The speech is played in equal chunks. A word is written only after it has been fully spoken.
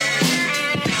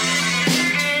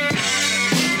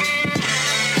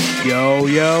Yo,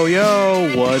 yo,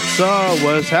 yo, what's up?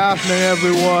 What's happening,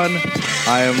 everyone?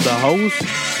 I am the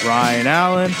host, Ryan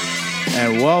Allen,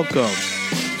 and welcome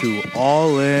to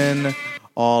All In,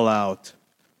 All Out.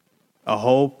 I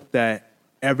hope that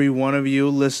every one of you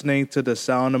listening to the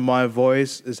sound of my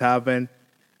voice is having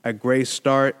a great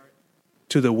start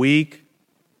to the week.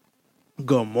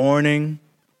 Good morning,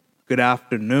 good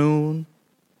afternoon,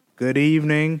 good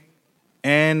evening,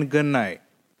 and good night.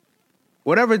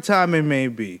 Whatever time it may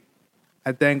be,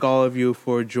 I thank all of you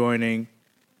for joining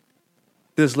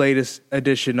this latest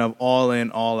edition of All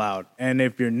In, All Out. And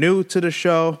if you're new to the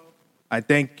show, I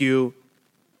thank you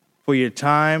for your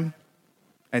time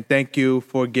and thank you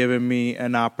for giving me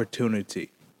an opportunity.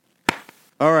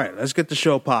 All right, let's get the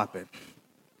show popping.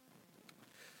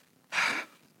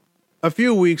 A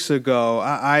few weeks ago,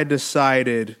 I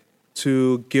decided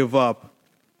to give up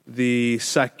the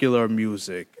secular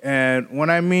music. And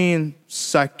when I mean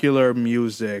secular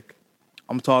music,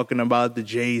 I'm talking about the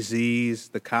Jay-Z's,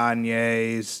 the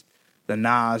Kanye's, the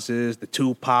Nas's, the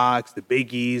Tupac's, the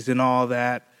Biggie's, and all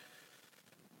that.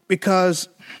 Because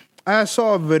I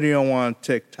saw a video on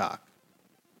TikTok.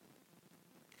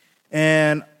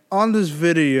 And on this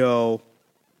video,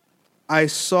 I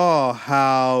saw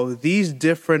how these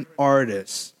different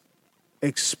artists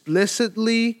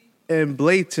explicitly and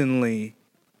blatantly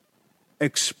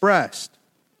expressed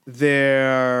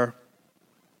their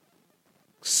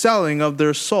selling of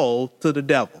their soul to the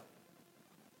devil.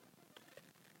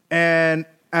 And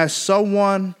as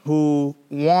someone who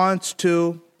wants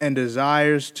to and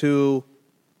desires to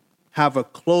have a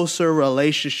closer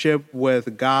relationship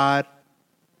with God,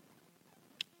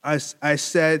 I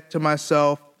said to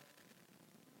myself,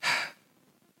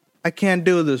 I can't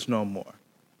do this no more.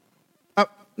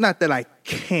 Not that I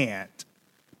can't,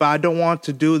 but I don't want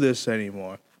to do this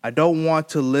anymore. I don't want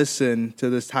to listen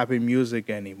to this type of music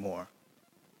anymore.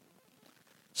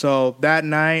 So that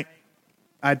night,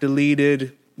 I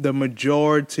deleted the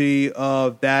majority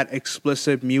of that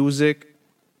explicit music.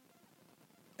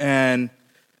 And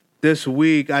this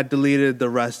week, I deleted the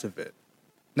rest of it.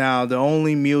 Now, the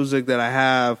only music that I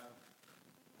have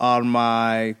on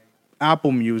my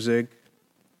Apple Music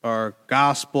are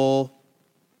gospel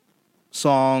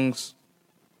songs,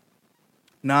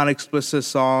 non-explicit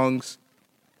songs,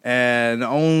 and the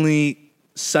only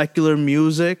secular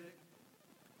music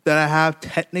that I have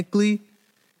technically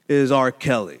is R.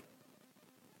 Kelly.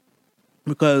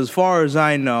 Because as far as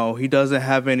I know, he doesn't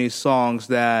have any songs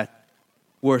that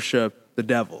worship the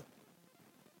devil.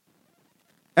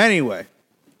 Anyway,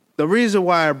 the reason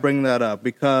why I bring that up,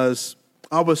 because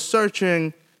I was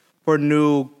searching for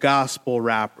new gospel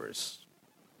rappers.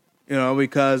 You know,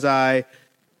 because I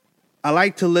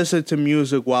like to listen to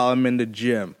music while I'm in the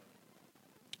gym.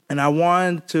 And I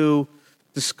wanted to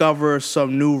discover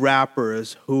some new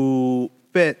rappers who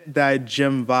fit that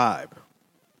gym vibe.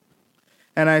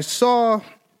 And I saw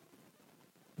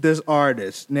this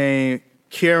artist named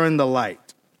Kieran the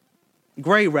Light.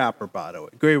 Great rapper, by the way.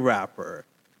 Great rapper.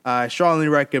 I strongly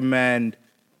recommend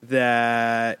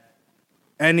that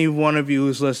any one of you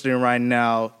who's listening right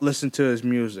now listen to his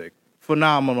music.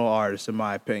 Phenomenal artist, in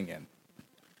my opinion.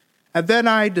 And then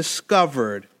I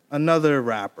discovered another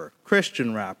rapper,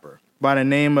 Christian rapper, by the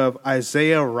name of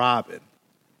Isaiah Robin.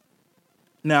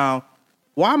 Now,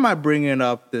 why am I bringing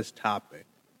up this topic?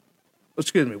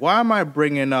 Excuse me, why am I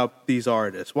bringing up these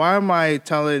artists? Why am I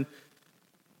telling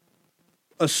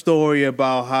a story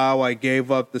about how I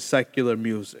gave up the secular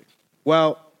music?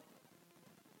 Well,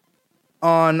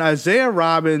 on Isaiah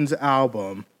Robin's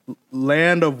album,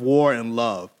 Land of War and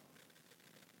Love,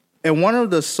 in one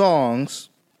of the songs,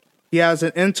 he has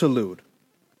an interlude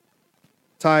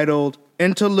titled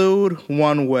Interlude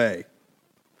One Way,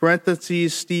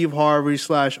 parentheses, Steve Harvey /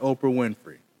 Oprah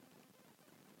Winfrey.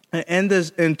 And in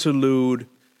this interlude,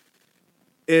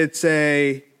 it's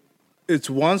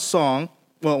one song,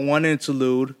 one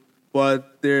interlude,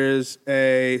 but there's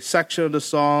a section of the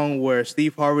song where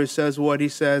Steve Harvey says what he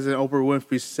says and Oprah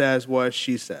Winfrey says what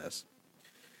she says.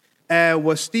 And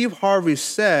what Steve Harvey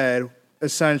said,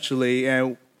 essentially,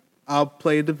 and I'll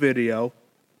play the video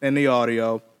and the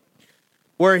audio,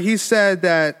 where he said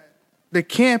that there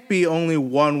can't be only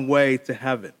one way to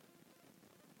heaven.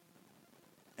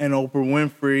 And Oprah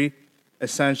Winfrey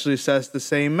essentially says the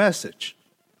same message.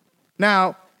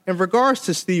 Now, in regards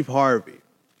to Steve Harvey,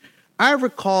 I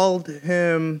recalled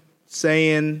him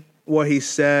saying what he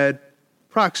said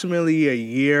approximately a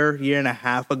year and a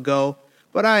half ago,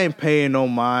 but I ain't paying no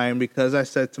mind because I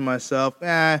said to myself,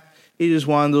 he's just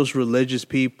one of those religious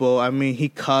people. I mean, he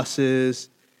cusses,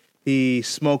 he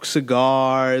smokes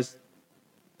cigars,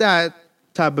 that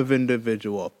type of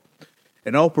individual.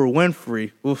 And Oprah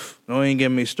Winfrey, don't even get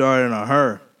me started on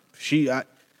her.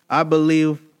 I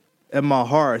believe in my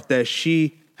heart that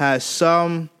she has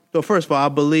so first of all, I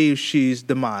believe she's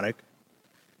demonic.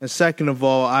 And second of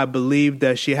all, I believe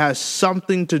that she has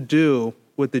something to do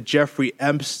with the Jeffrey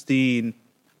Epstein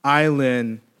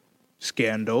Island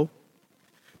scandal,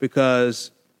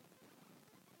 because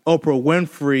Oprah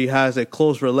Winfrey has a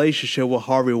close relationship with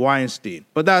Harvey Weinstein.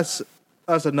 But that's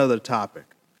another topic.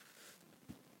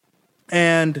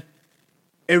 And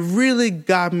it really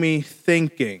got me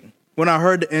thinking. When I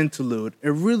heard the interlude, it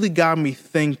really got me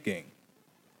thinking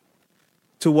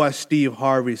to what Steve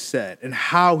Harvey said and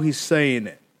how he's saying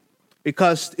it.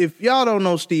 Because if y'all don't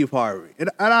know Steve Harvey,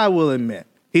 and I will admit,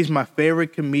 he's my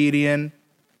favorite comedian.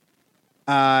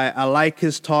 I like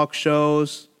his talk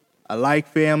shows. I like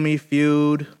Family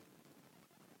Feud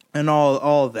and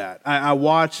all that. I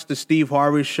watched the Steve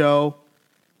Harvey show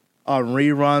on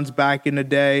reruns back in the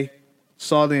day.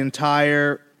 Saw the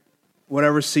entire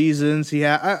whatever seasons he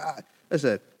had. I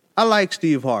said, I like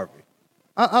Steve Harvey.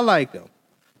 I like him.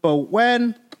 But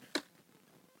when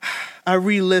I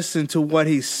re-listened to what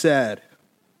he said,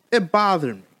 it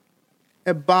bothered me.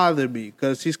 It bothered me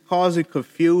because he's causing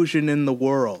confusion in the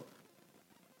world.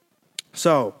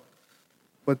 So,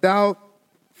 without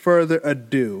further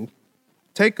ado,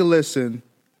 take a listen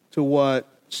to what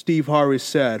Steve Harvey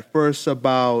said first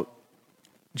about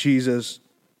Jesus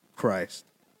Christ.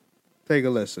 Take a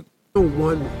listen. No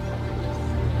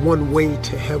one way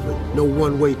to heaven, no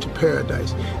one way to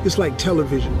paradise. It's like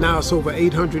television. Now it's over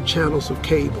 800 channels of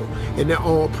cable, and they're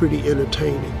all pretty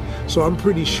entertaining. So I'm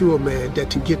pretty sure, man, that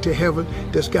to get to heaven,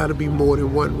 there's got to be more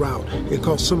than one route.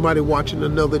 Because somebody watching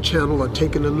another channel or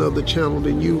taking another channel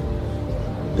than you,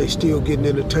 they still getting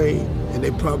entertained, and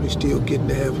they probably still getting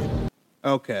to heaven.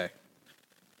 Okay.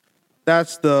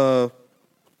 That's the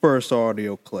first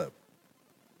audio clip.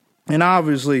 And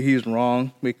obviously he's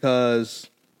wrong, because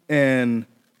in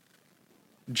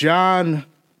John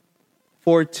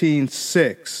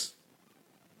 14:6,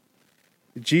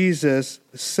 Jesus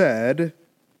said,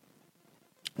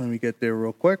 let me get there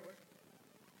real quick.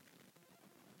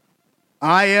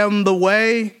 I am the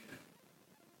way,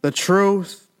 the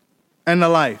truth, and the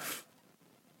life.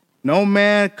 No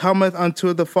man cometh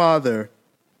unto the Father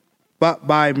but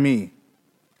by me.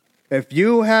 If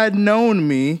you had known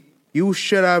me, you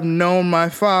should have known my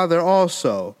Father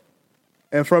also.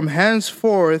 And from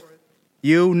henceforth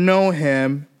you know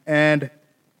him and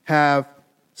have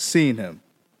seen him.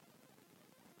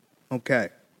 Okay.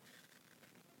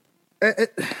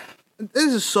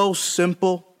 This is so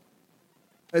simple.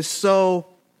 It's so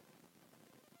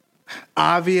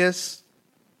obvious.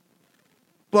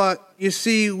 But you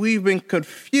see, we've been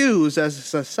confused as a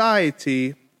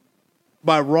society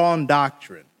by wrong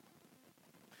doctrine.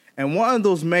 And one of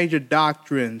those major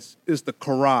doctrines is the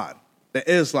Quran, the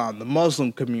Islam, the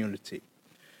Muslim community.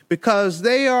 Because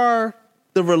they are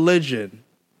the religion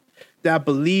that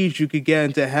believes you could get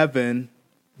into heaven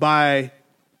by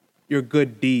your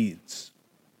good deeds.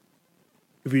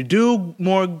 If you do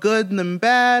more good than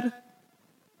bad,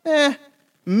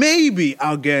 maybe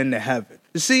I'll get into heaven.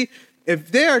 You see, if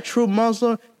they're a true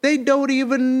Muslim, they don't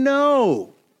even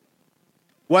know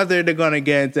whether they're going to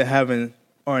get into heaven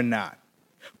or not.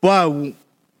 But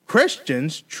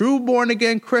Christians, true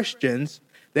born-again Christians,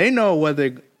 they know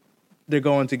whether they're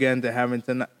going to get into heaven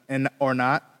or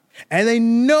not. And they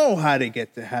know how to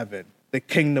get to heaven, the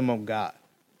kingdom of God.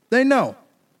 They know.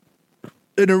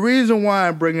 And the reason why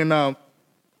I'm bringing up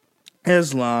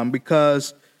Islam,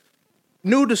 because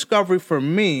new discovery for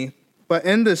me, but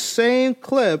in the same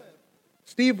clip,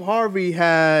 Steve Harvey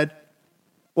I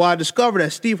discovered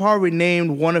that Steve Harvey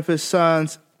named one of his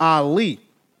sons Ali.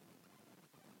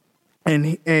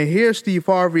 And here's Steve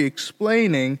Harvey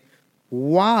explaining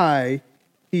why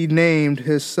he named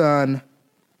his son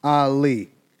Ali.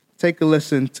 Take a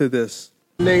listen to this.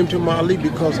 I named him Ali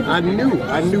because I knew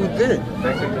then.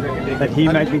 That he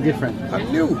might be different. I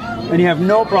knew. And you have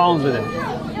no problems with it?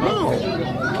 No.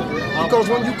 Because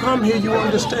when you come here, you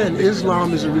understand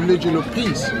Islam is a religion of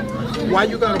peace. Why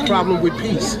you got a problem with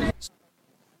peace?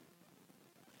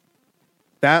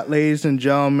 That, ladies and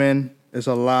gentlemen, is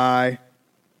a lie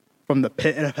from the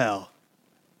pit of hell.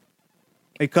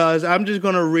 Because I'm just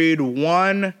going to read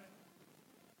one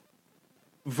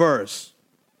verse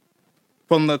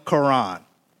from the Quran.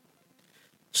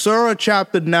 Surah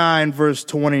chapter 9, verse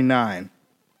 29.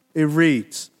 It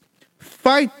reads,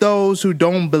 "Fight those who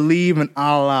don't believe in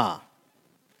Allah,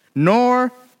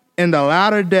 nor in the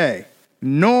latter day,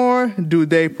 nor do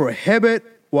they prohibit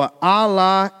what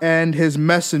Allah and his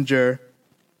messenger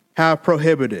have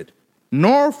prohibited,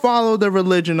 nor follow the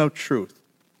religion of truth."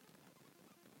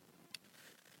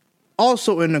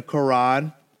 also in the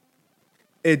Quran,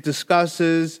 it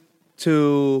discusses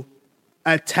to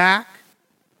attack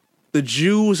the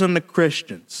Jews and the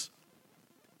Christians.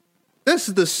 This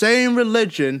is the same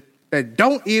religion that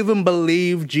don't even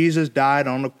believe Jesus died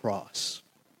on the cross.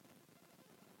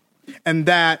 And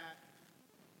that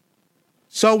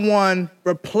someone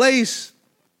replaced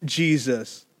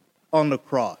Jesus on the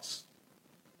cross.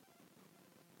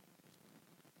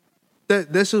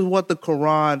 This is what the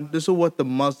Quran, this is what the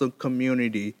Muslim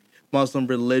community, Muslim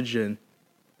religion,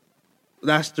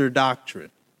 that's their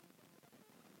doctrine.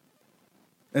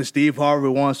 And Steve Harvey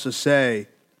wants to say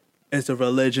it's a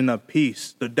religion of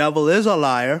peace. The devil is a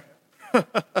liar.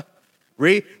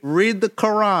 read the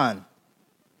Quran.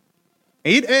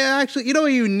 Actually, you don't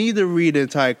even need to read the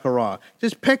entire Quran.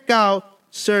 Just pick out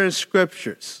certain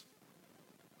scriptures.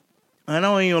 I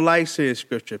don't even like certain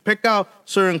scripture. Pick out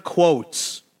certain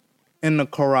quotes in the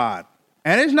Quran.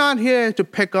 And it's not here to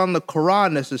pick on the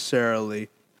Quran necessarily.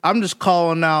 I'm just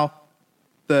calling out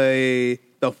the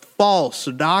false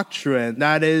doctrine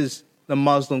that is the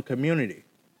Muslim community,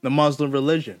 the Muslim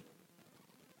religion.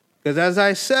 Because as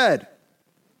I said,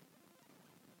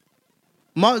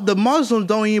 the Muslims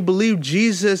don't even believe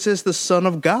Jesus is the Son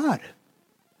of God.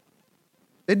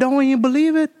 They don't even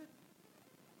believe it.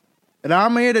 And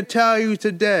I'm here to tell you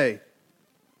today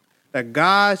that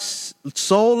God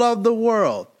so loved the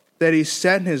world that he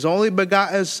sent his only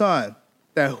begotten Son,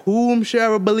 that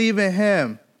whomsoever believe in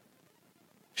him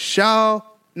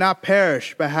shall not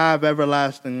perish but have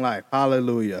everlasting life.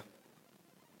 Hallelujah.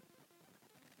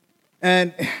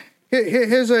 And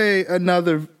here's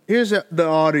the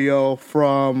audio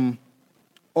from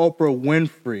Oprah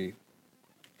Winfrey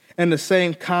in the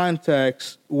same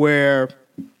context where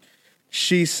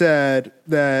she said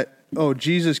that,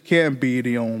 Jesus can't be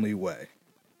the only way.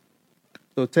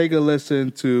 So take a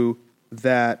listen to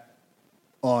that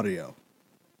audio.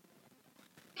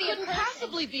 It couldn't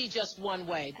possibly be just one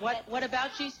way. What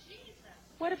about Jesus?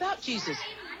 What about Jesus?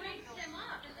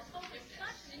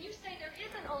 You say there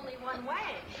isn't only one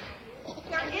way.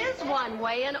 There is one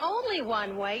way and only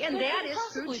one way, and that is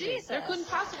through Jesus. There couldn't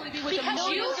possibly be with Because the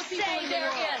millions of people in the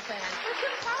there world. isn't. There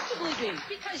couldn't possibly be.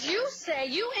 Because you say,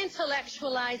 you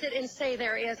intellectualize it and say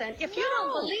there isn't. If you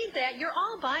don't believe that, you're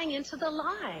all buying into the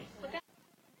lie.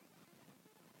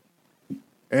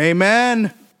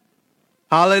 Amen.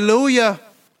 Hallelujah.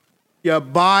 You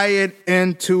buy it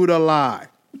into the lie.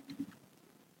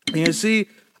 And you see,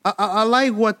 I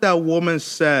like what that woman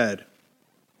said,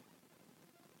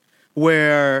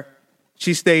 where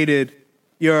she stated,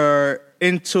 you're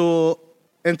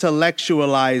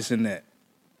intellectualizing it,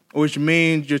 which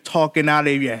means you're talking out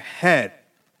of your head,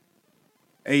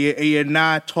 and you're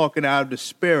not talking out of the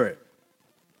spirit,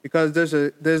 because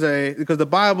because the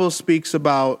Bible speaks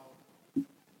about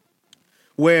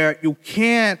where you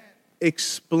can't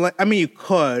explain. I mean, you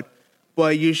could,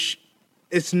 but it's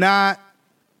not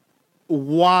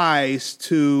wise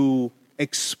to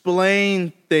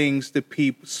explain things to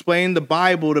people, explain the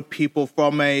Bible to people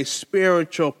from a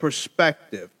spiritual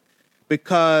perspective,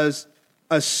 because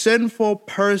a sinful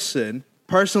person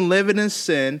living in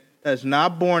sin, that's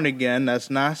not born again,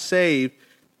 that's not saved,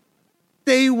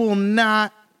 they will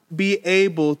not be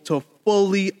able to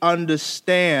fully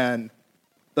understand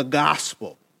the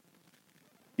gospel.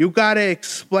 You got to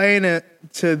explain it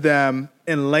to them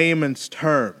in layman's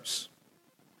terms,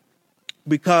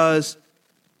 because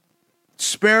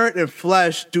spirit and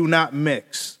flesh do not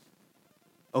mix,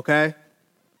 okay?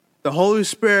 The Holy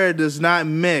Spirit does not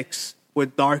mix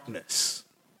with darkness.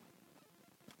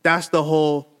 That's the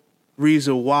whole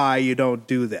reason why you don't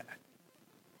do that.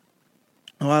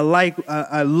 I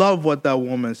love what that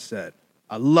woman said.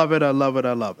 I love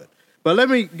it. But let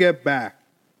me get back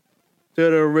to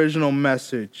the original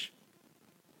message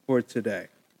for today.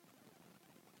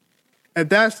 And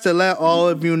that's to let all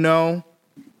of you know,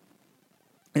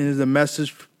 it is a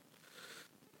message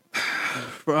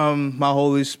from the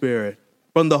Holy Spirit,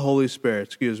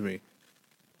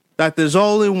 that there's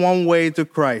only one way to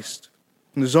Christ.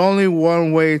 There's only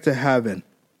one way to heaven,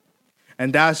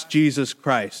 and that's Jesus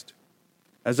Christ.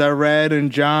 As I read in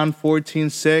John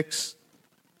 14:6,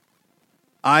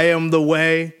 I am the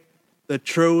way, the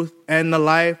truth, and the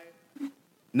life.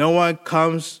 No one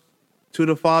comes to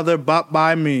the Father but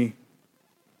by me.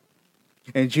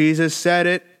 And Jesus said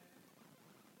it,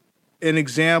 an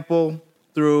example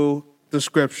through the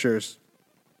scriptures.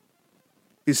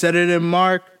 He said it in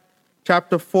Mark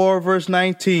chapter 4, verse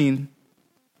 19.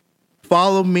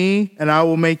 Follow me, and I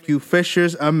will make you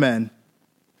fishers of men.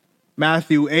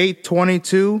 Matthew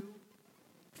 8:22.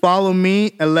 Follow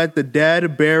me, and let the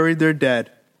dead bury their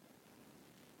dead.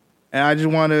 And I just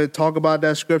want to talk about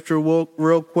that scripture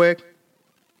real quick.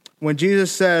 When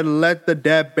Jesus said, let the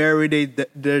dead bury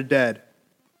their dead,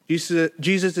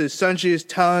 Jesus essentially is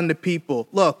telling the people,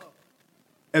 look,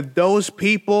 if those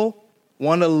people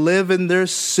want to live in their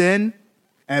sin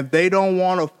and they don't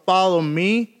want to follow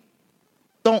me,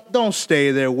 don't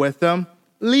stay there with them.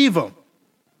 Leave them.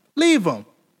 Leave them.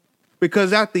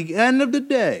 Because at the end of the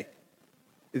day,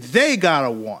 they got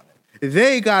to want it.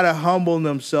 They got to humble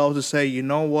themselves to say, you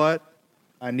know what?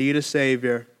 I need a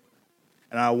Savior.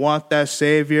 And I want that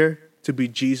Savior to be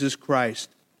Jesus Christ,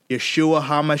 Yeshua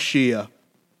HaMashiach.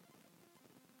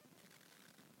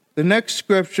 The next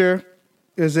scripture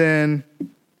is in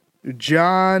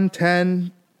John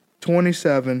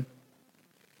 10:27.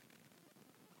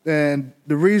 And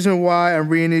the reason why I'm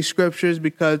reading these scriptures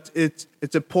because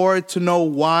it's important to know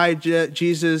why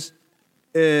Jesus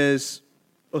is,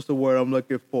 what's the word I'm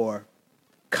looking for?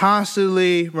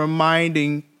 Constantly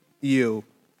reminding you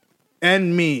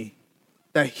and me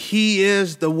that he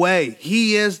is the way.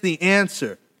 He is the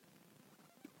answer.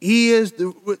 He is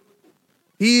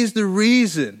the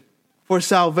reason for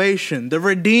salvation, the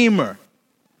Redeemer,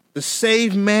 the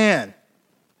saved man.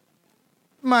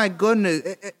 My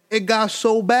goodness, it got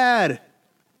so bad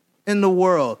in the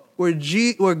world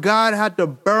where God had to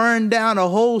burn down a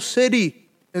whole city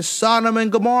in Sodom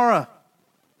and Gomorrah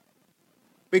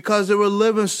because they were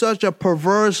living such a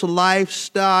perverse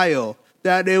lifestyle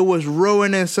that it was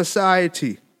ruining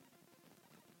society.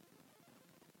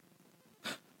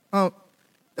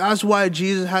 That's why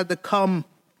Jesus had to come.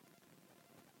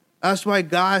 That's why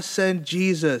God sent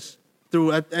Jesus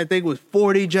through, I think it was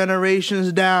 40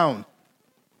 generations down.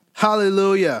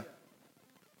 Hallelujah.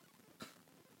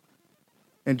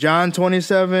 In John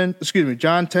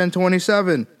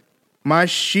 10:27, my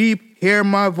sheep hear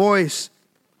my voice,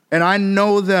 and I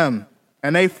know them,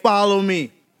 and they follow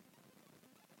me.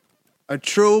 A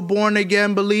true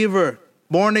born-again believer,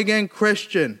 born-again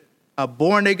Christian, a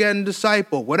born-again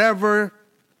disciple, whatever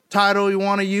title you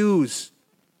want to use,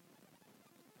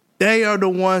 they are the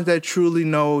ones that truly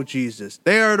know Jesus.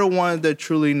 They are the ones that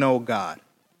truly know God.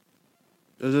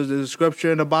 There's a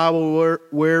scripture in the Bible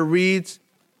where it reads,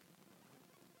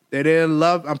 they didn't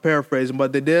love, I'm paraphrasing,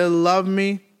 but they didn't love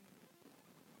me,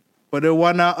 but they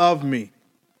were not of me.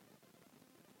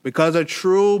 Because a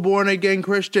true born-again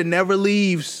Christian never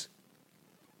leaves.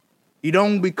 You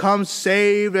don't become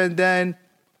saved and then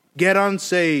get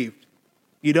unsaved.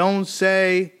 You don't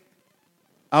say,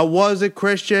 I was a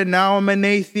Christian, now I'm an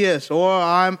atheist, or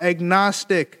I'm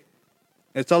agnostic.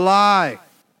 It's a lie.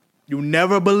 You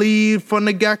never believed from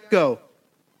the get-go.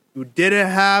 You didn't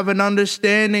have an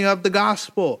understanding of the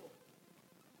gospel.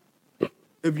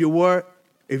 If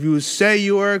you say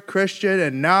you were a Christian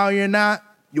and now you're not,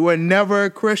 you were never a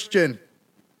Christian.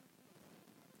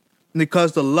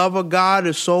 Because the love of God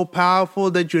is so powerful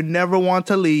that you never want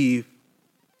to leave.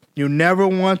 You never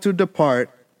want to depart.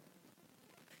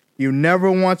 You never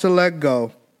want to let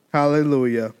go.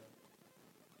 Hallelujah.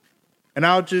 And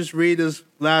I'll just read this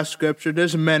last scripture.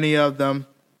 There's many of them.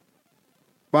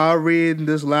 But I'll read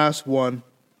this last one.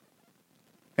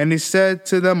 And he said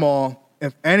to them all,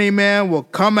 if any man will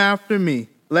come after me,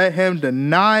 let him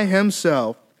deny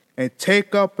himself and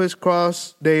take up his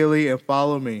cross daily and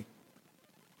follow me.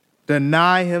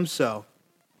 Deny himself.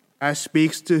 That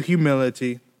speaks to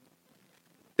humility.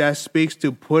 That speaks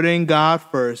to putting God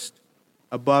first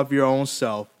above your own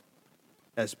self.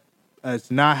 That's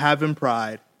not having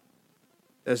pride.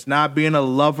 That's not being a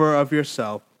lover of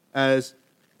yourself, as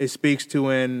it speaks to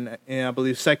in I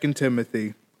believe, 2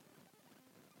 Timothy.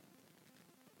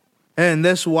 And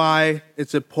that's why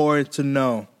it's important to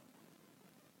know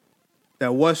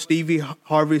that what Stevie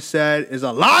Harvey said is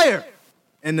a liar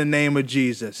in the name of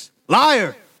Jesus.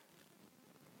 Liar!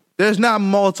 There's not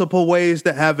multiple ways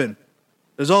to heaven.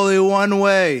 There's only one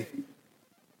way.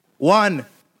 One.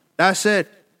 That's it.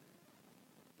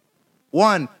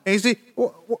 One. And you see,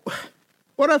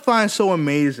 what I find so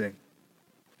amazing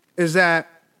is that,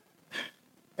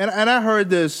 and I heard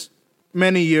this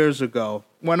many years ago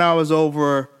when I was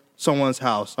over someone's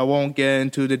house. I won't get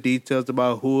into the details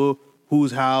about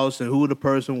whose house and who the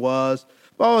person was,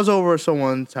 but I was over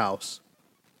someone's house.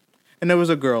 And there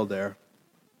was a girl there.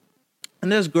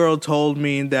 And this girl told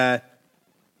me that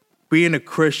being a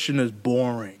Christian is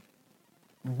boring.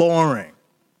 Boring.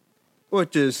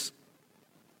 Which is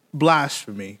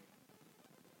blasphemy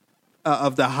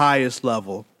of the highest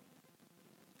level.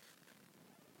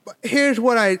 But here's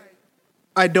what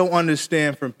I don't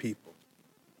understand from people.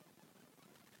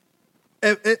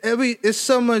 It's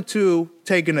similar to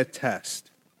taking a test,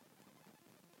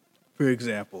 for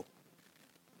example.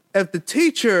 If the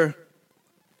teacher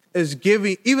is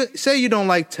giving, even say you don't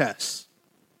like tests.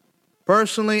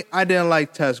 Personally, I didn't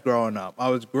like tests growing up. I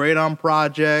was great on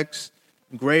projects,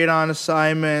 great on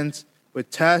assignments. With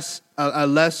tests,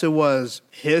 unless it was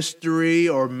history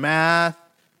or math,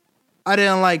 I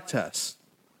didn't like tests.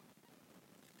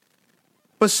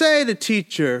 But say the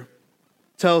teacher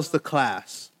tells the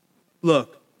class,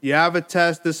 look, you have a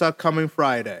test this upcoming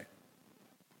Friday,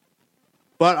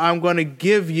 but I'm going to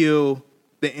give you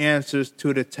the answers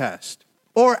to the test.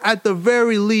 Or at the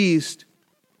very least,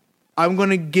 I'm going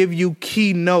to give you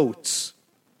key notes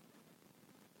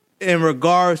in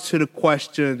regards to the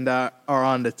question that are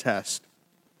on the test.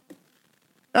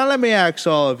 Now let me ask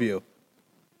all of you,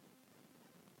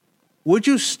 would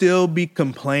you still be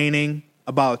complaining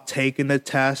about taking the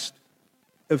test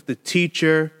if the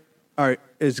teacher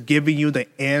is giving you the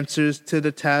answers to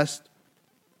the test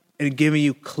and giving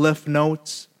you cliff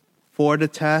notes for the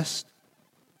test?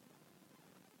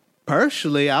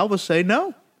 Personally, I would say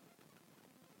no,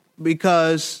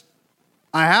 because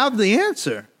I have the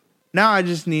answer. Now I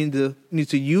just need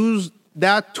to use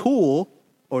that tool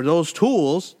or those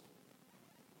tools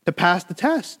to pass the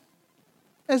test.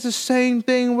 It's the same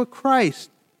thing with Christ.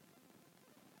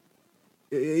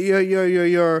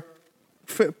 Your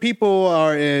people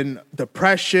are in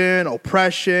depression,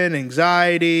 oppression,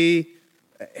 anxiety,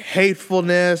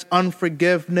 hatefulness,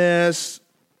 unforgiveness,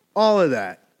 all of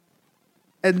that.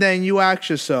 And then you ask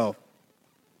yourself,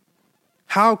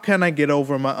 how can I get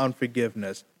over my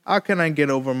unforgiveness? How can I get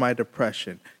over my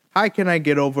depression? How can I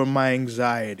get over my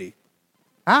anxiety?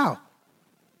 How?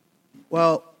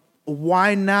 Well,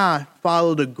 why not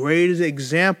follow the greatest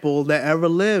example that ever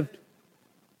lived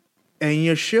in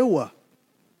Yeshua?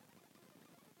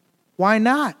 Why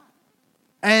not?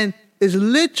 And it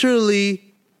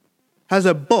literally has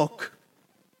a book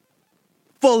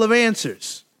full of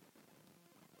answers.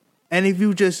 And if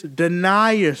you just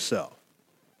deny yourself,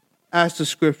 as the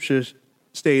scriptures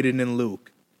stated in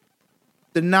Luke,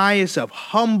 deny yourself,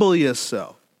 humble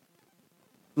yourself,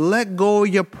 let go of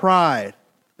your pride,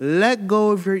 let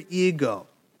go of your ego,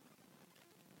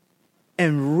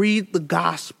 and read the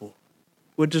gospel,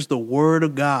 which is the word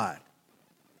of God.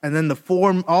 And then the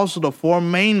four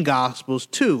main gospels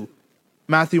too,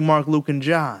 Matthew, Mark, Luke, and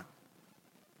John.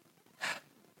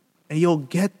 And you'll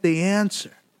get the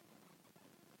answer.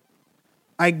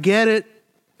 I get it.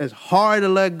 It's hard to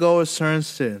let go of certain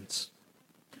sins.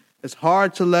 It's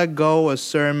hard to let go of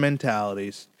certain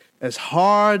mentalities. It's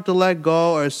hard to let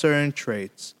go of certain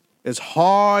traits. It's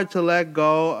hard to let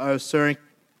go of certain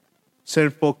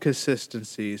sinful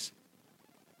consistencies.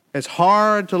 It's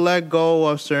hard to let go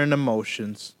of certain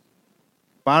emotions.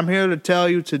 But I'm here to tell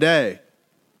you today,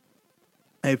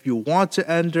 if you want to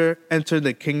enter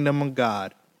the kingdom of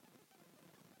God,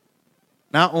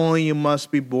 not only you must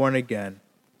be born again,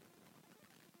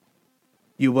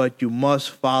 but you must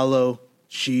follow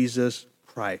Jesus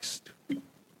Christ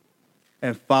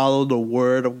and follow the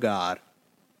word of God.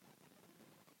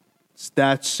 It's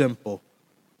that simple.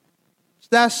 It's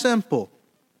that simple.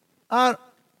 And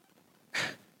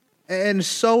it's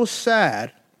so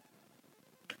sad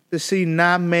to see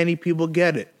not many people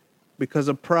get it because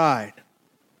of pride,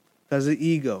 because of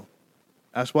ego.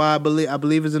 That's why I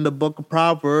believe it's in the book of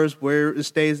Proverbs where it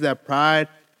states that pride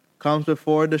comes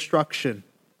before destruction.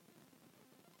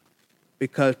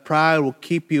 Because pride will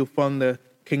keep you from the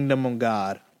kingdom of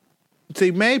God. See,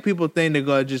 many people think they're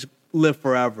going to just live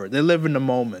forever. They live in the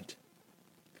moment.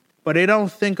 But they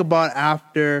don't think about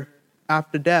after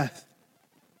death.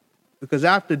 Because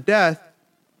after death,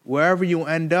 wherever you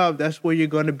end up, that's where you're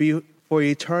going to be for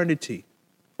eternity.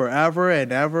 Forever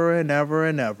and ever and ever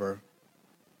and ever.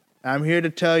 I'm here to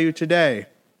tell you today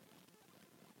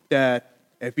that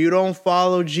if you don't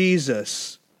follow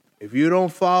Jesus, if you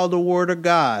don't follow the word of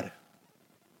God,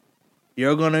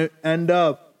 you're going to end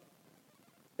up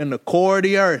in the core of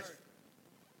the earth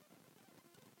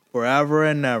forever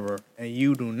and ever. And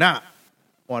you do not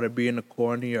want to be in the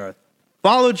core of the earth.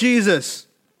 Follow Jesus.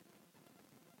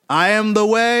 I am the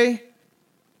way.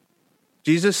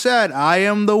 Jesus said, I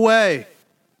am the way.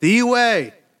 The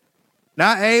way.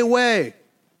 Not a way.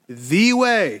 The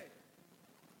way.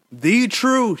 The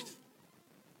truth.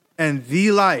 And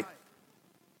the life.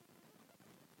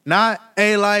 Not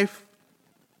a life.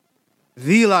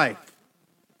 The life.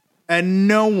 And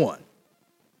no one.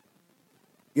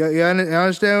 You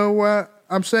understand what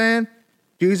I'm saying?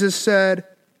 Jesus said,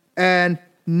 and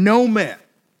no man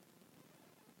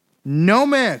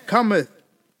cometh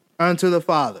unto the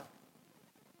Father.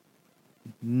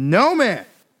 No man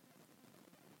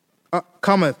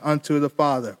cometh unto the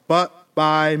Father, but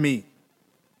by me.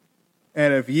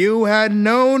 And if you had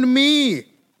known me,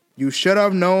 you should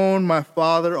have known my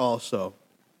Father also.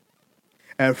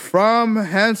 And from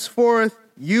henceforth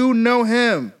you know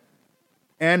him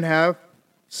and have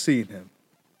seen him.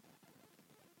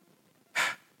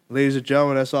 Ladies and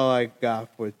gentlemen, that's all I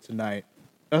got for tonight.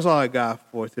 That's all I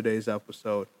got for today's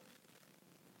episode.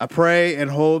 I pray and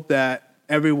hope that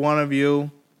every one of you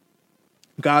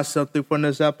got something from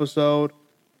this episode.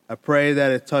 I pray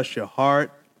that it touched your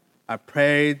heart. I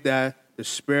pray that the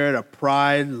spirit of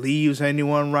pride leaves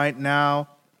anyone right now.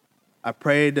 I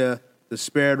pray the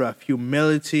spirit of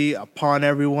humility upon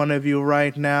every one of you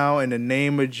right now in the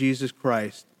name of Jesus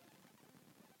Christ.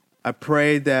 I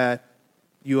pray that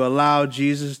you allow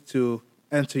Jesus to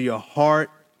enter your heart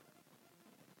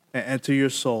and enter your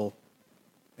soul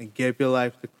and give your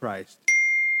life to Christ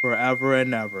forever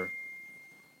and ever.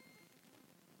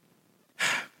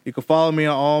 You can follow me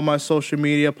on all my social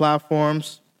media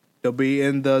platforms. They'll be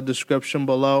in the description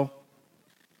below.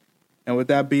 And with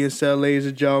that being said, ladies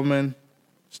and gentlemen,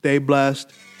 stay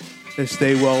blessed and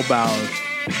stay well balanced.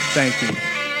 Thank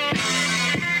you.